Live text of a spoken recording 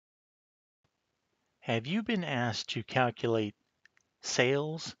Have you been asked to calculate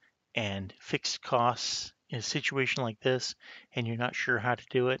sales and fixed costs in a situation like this and you're not sure how to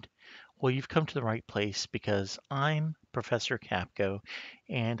do it? Well, you've come to the right place because I'm Professor Capko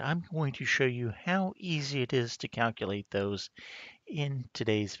and I'm going to show you how easy it is to calculate those in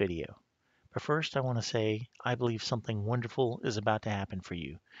today's video. But first, I want to say I believe something wonderful is about to happen for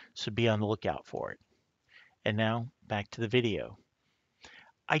you, so be on the lookout for it. And now, back to the video.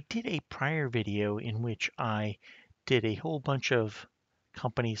 I did a prior video in which I did a whole bunch of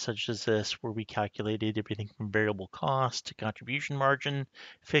companies such as this where we calculated everything from variable cost to contribution margin,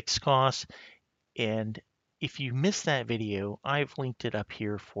 fixed costs, and if you missed that video, I've linked it up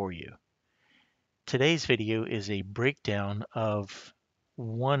here for you. Today's video is a breakdown of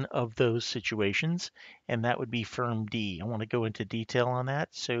one of those situations, and that would be firm D. I want to go into detail on that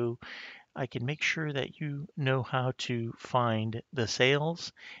so I can make sure that you know how to find the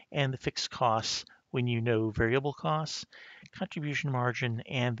sales and the fixed costs when you know variable costs, contribution margin,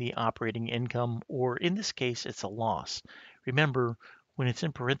 and the operating income, or in this case, it's a loss. Remember, when it's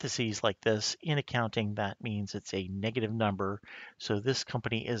in parentheses like this, in accounting, that means it's a negative number. So this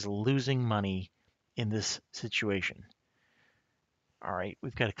company is losing money in this situation. All right,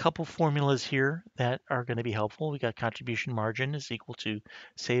 we've got a couple formulas here that are going to be helpful. We got contribution margin is equal to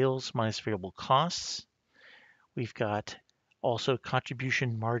sales minus variable costs. We've got also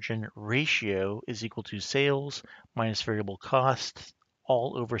contribution margin ratio is equal to sales minus variable costs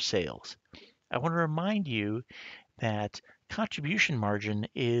all over sales. I want to remind you that contribution margin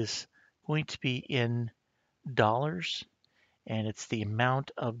is going to be in dollars, and it's the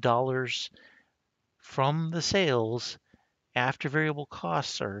amount of dollars from the sales after variable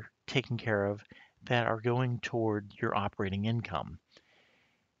costs are taken care of that are going toward your operating income.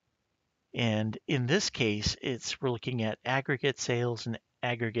 And in this case, we're looking at aggregate sales and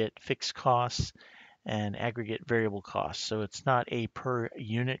aggregate fixed costs and aggregate variable costs. So it's not a per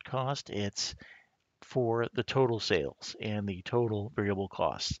unit cost, it's for the total sales and the total variable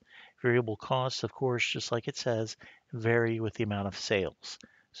costs. Variable costs, of course, just like it says, vary with the amount of sales.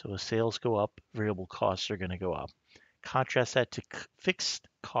 So as sales go up, variable costs are going to go up. Contrast that to fixed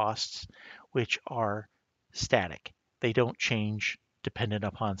costs, which are static. They don't change dependent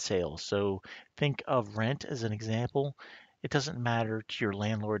upon sales. So think of rent as an example. It doesn't matter to your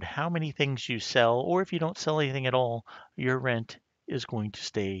landlord how many things you sell, or if you don't sell anything at all, your rent is going to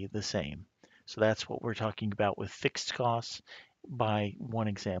stay the same. So that's what we're talking about with fixed costs by one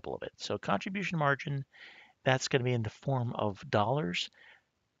example of it. So contribution margin, that's going to be in the form of dollars.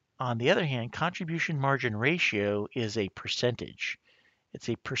 On the other hand, contribution margin ratio is a percentage. It's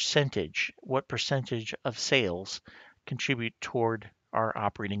a percentage. What percentage of sales contribute toward our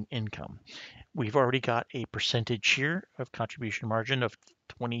operating income? We've already got a percentage here of contribution margin of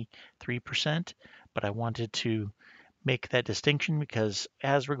 23%, but I wanted to make that distinction because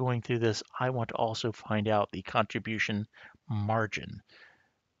as we're going through this, I want to also find out the contribution margin,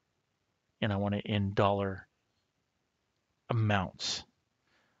 and I want it in dollar amounts.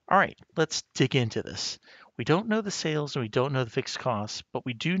 All right, let's dig into this. We don't know the sales and we don't know the fixed costs, but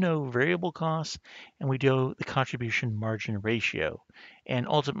we do know variable costs and we know the contribution margin ratio. And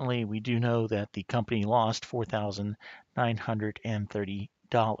ultimately, we do know that the company lost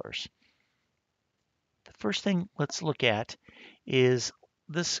 $4,930. The first thing let's look at is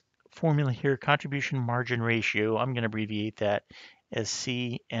this formula here, contribution margin ratio. I'm going to abbreviate that as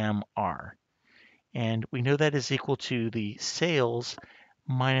CMR. And we know that is equal to the sales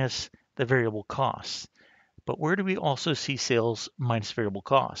minus the variable costs. But where do we also see sales minus variable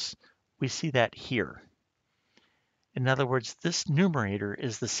costs? We see that here. In other words, this numerator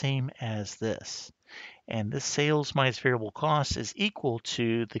is the same as this. And this sales minus variable costs is equal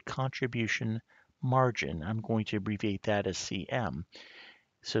to the contribution margin. I'm going to abbreviate that as CM.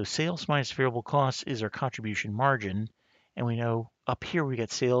 So sales minus variable costs is our contribution margin. And we know up here we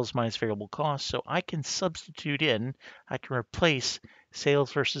get sales minus variable costs. So I can substitute in, I can replace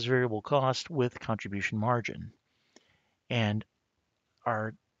sales versus variable cost with contribution margin. And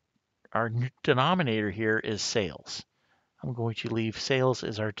our denominator here is sales. I'm going to leave sales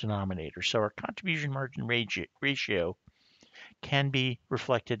as our denominator. So our contribution margin ratio can be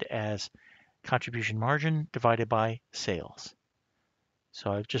reflected as contribution margin divided by sales.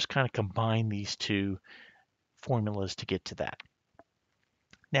 So I've just kind of combined these two formulas to get to that.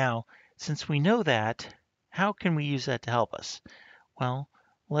 Now, since we know that, how can we use that to help us? Well,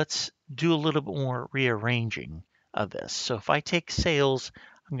 let's do a little bit more rearranging of this. So if I take sales,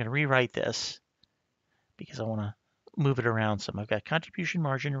 I'm going to rewrite this because I want to move it around some. I've got contribution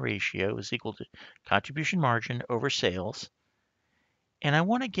margin ratio is equal to contribution margin over sales. And I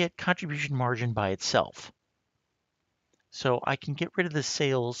want to get contribution margin by itself. So I can get rid of the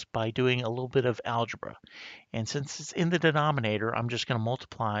sales by doing a little bit of algebra. And since it's in the denominator, I'm just going to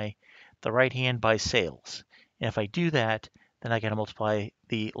multiply the right hand by sales. And if I do that, then I got to multiply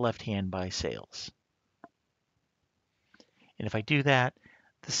the left hand by sales. And if I do that,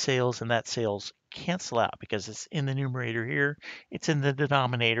 the sales and that sales cancel out because it's in the numerator here. It's in the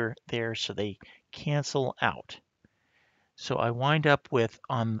denominator there, so they cancel out. So I wind up with,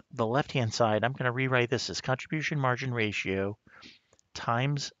 on the left-hand side, I'm going to rewrite this as contribution margin ratio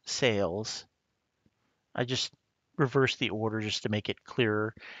times sales. I just reverse the order just to make it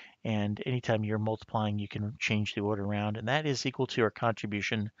clearer. And anytime you're multiplying, you can change the order around. And that is equal to our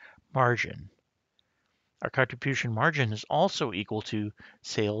contribution margin. Our contribution margin is also equal to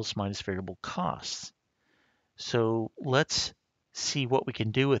sales minus variable costs. So let's see what we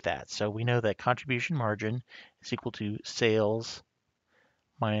can do with that. So we know that contribution margin is equal to sales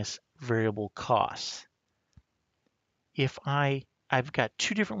minus variable costs. If I've got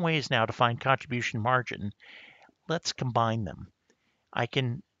two different ways now to find contribution margin, let's combine them. I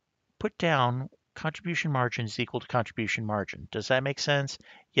can put down contribution margin is equal to contribution margin. Does that make sense?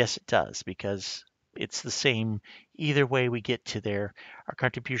 Yes, it does, because it's the same. Either way we get to there, our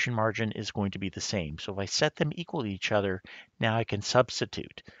contribution margin is going to be the same. So if I set them equal to each other, now I can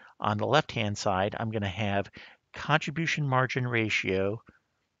substitute. On the left-hand side, I'm going to have contribution margin ratio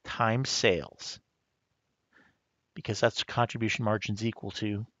times sales, because that's contribution margin is equal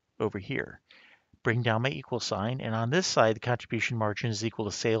to over here. Bring down my equal sign, and on this side, the contribution margin is equal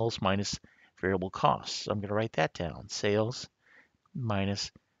to sales minus variable costs. So I'm going to write that down, sales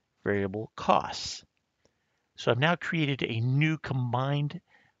minus variable costs. So I've now created a new combined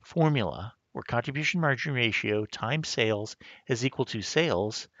formula where contribution margin ratio times sales is equal to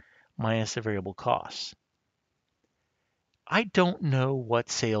sales minus the variable costs. I don't know what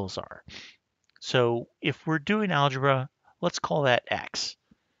sales are. So if we're doing algebra, let's call that X.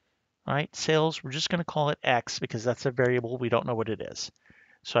 All right, sales, we're just going to call it X because that's a variable. We don't know what it is.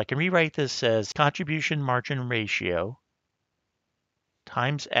 So I can rewrite this as contribution margin ratio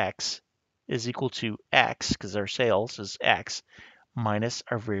times X is equal to X, because our sales is X, minus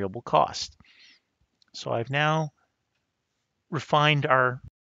our variable cost. So I've now refined our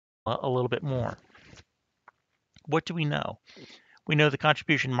a little bit more. What do we know? We know the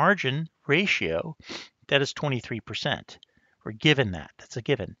contribution margin ratio, that is 23%. We're given that. That's a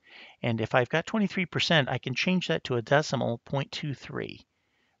given. And if I've got 23%, I can change that to a decimal 0.23,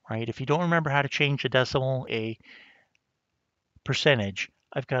 right? If you don't remember how to change a decimal, a percentage,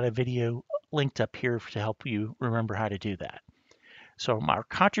 I've got a video linked up here to help you remember how to do that. So our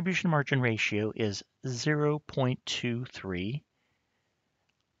contribution margin ratio is 0.23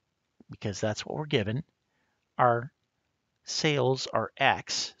 because that's what we're given. Our sales are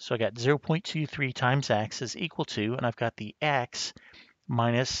X, so I got 0.23 times X is equal to, and I've got the X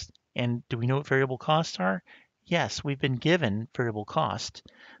minus, and do we know what variable costs are? Yes, we've been given variable cost,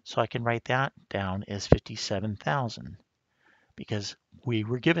 so I can write that down as 57,000 because we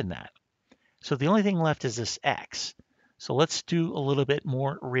were given that. So the only thing left is this X. So let's do a little bit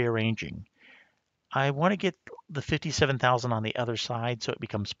more rearranging. I want to get the 57,000 on the other side so it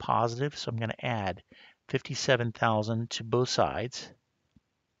becomes positive, so I'm going to add 57,000 to both sides.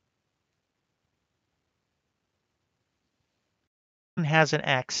 One has an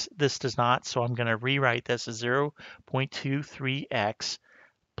X, this does not, so I'm going to rewrite this as 0.23x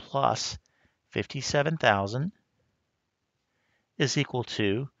plus 57,000 is equal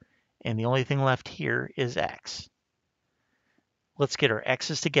to, and the only thing left here is X. Let's get our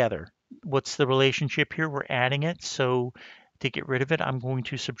X's together. What's the relationship here? We're adding it, so to get rid of it, I'm going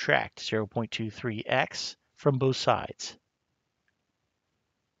to subtract 0.23x from both sides.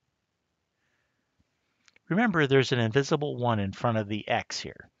 Remember, there's an invisible 1 in front of the X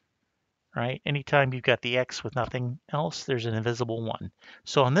here, right? Anytime you've got the X with nothing else, there's an invisible 1.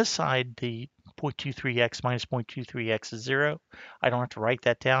 So on this side, the 0.23x minus 0.23x is 0. I don't have to write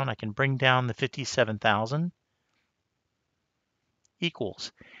that down. I can bring down the 57,000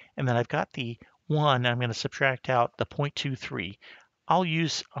 equals. And then I've got the 1. I'm going to subtract out the 0.23. I'll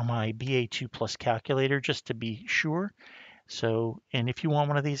use my BA2 plus calculator just to be sure. So, and if you want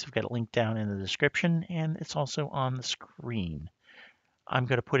one of these, I've got it linked down in the description, and it's also on the screen. I'm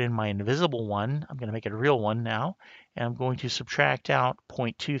going to put in my invisible 1. I'm going to make it a real 1 now, and I'm going to subtract out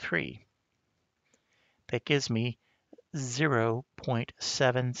 0.23. That gives me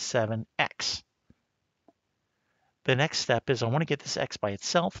 0.77x. The next step is I want to get this x by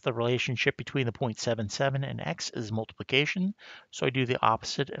itself. The relationship between the 0.77 and x is multiplication, so I do the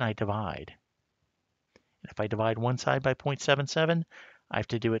opposite and I divide. And if I divide one side by 0.77, I have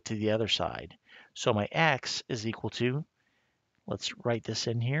to do it to the other side. So my X is equal to, let's write this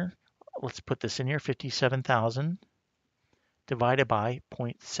in here. Let's put this in here, 57,000 divided by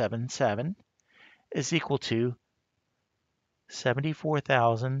 0.77 is equal to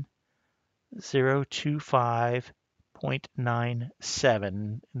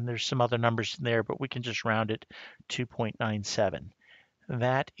 74,025.97. And there's some other numbers in there, but we can just round it to 0.97.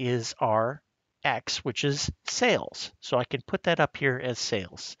 That is our X, which is sales. So I can put that up here as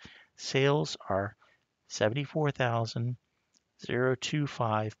sales. Sales are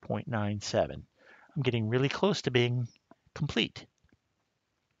 74,025.97. I'm getting really close to being complete.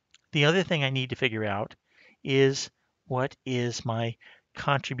 The other thing I need to figure out is what is my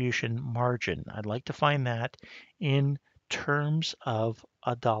contribution margin. I'd like to find that in terms of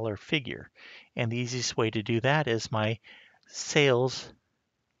a dollar figure. And the easiest way to do that is my sales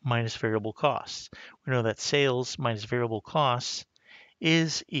minus variable costs. We know that sales minus variable costs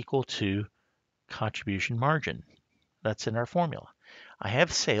is equal to contribution margin. That's in our formula. I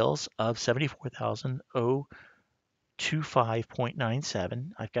have sales of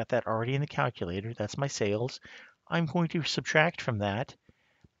 74,025.97. I've got that already in the calculator. That's my sales. I'm going to subtract from that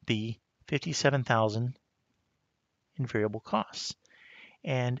the 57,000 in variable costs.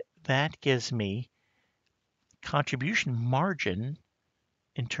 And that gives me contribution margin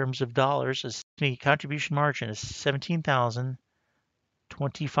in terms of dollars. Contribution margin is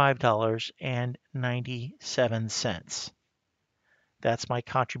 $17,025.97. That's my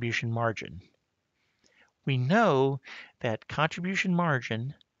contribution margin. We know that contribution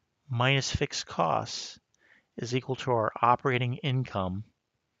margin minus fixed costs is equal to our operating income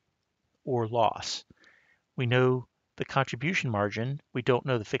or loss. We know the contribution margin, we don't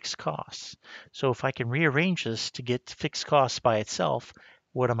know the fixed costs. So if I can rearrange this to get fixed costs by itself,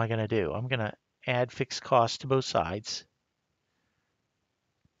 what am I going to do? I'm going to add fixed costs to both sides.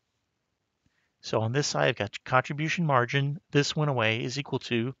 So on this side, I've got contribution margin. This went away is equal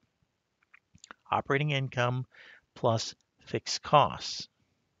to operating income plus fixed costs.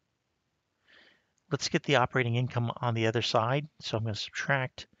 Let's get the operating income on the other side. So I'm going to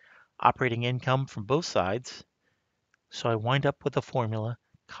subtract operating income from both sides. So I wind up with the formula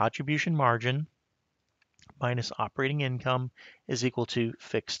contribution margin minus operating income is equal to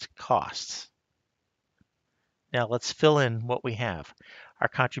fixed costs. Now let's fill in what we have. Our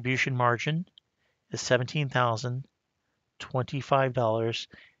contribution margin is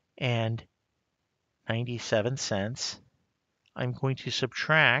 $17,025.97. I'm going to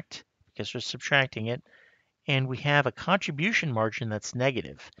subtract, because we're subtracting it, and we have a contribution margin that's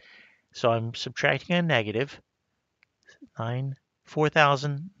negative. So I'm subtracting a negative,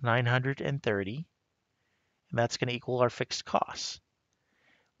 4,930, and that's going to equal our fixed costs.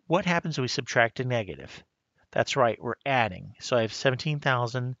 What happens when we subtract a negative? That's right, we're adding. So I have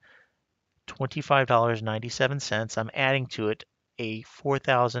 $17,025.97. I'm adding to it a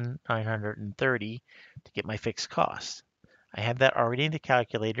 4,930 to get my fixed costs. I have that already in the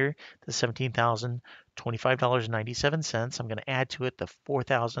calculator, the $17,025.97. I'm going to add to it the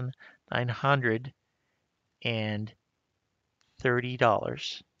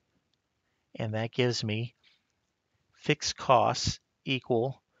 $4,930, and that gives me fixed costs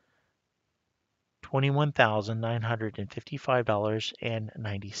equal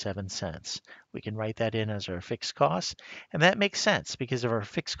 $21,955.97. We can write that in as our fixed costs, and that makes sense because if our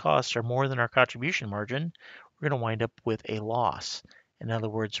fixed costs are more than our contribution margin, we're going to wind up with a loss. In other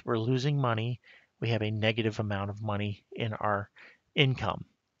words, we're losing money. We have a negative amount of money in our income,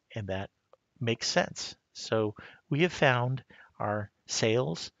 and that makes sense. So we have found our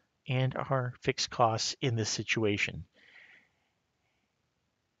sales and our fixed costs in this situation.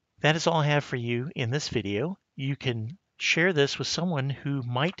 That is all I have for you in this video. You can share this with someone who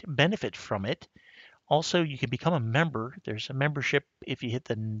might benefit from it. Also, you can become a member. There's a membership if you hit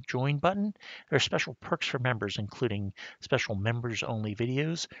the join button. There are special perks for members, including special members-only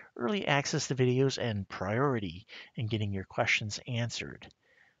videos, early access to videos, and priority in getting your questions answered.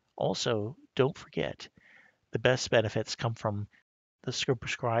 Also, don't forget, the best benefits come from the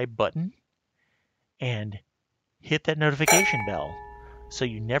subscribe button and hit that notification bell so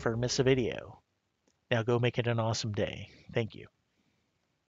you never miss a video. Now go make it an awesome day. Thank you.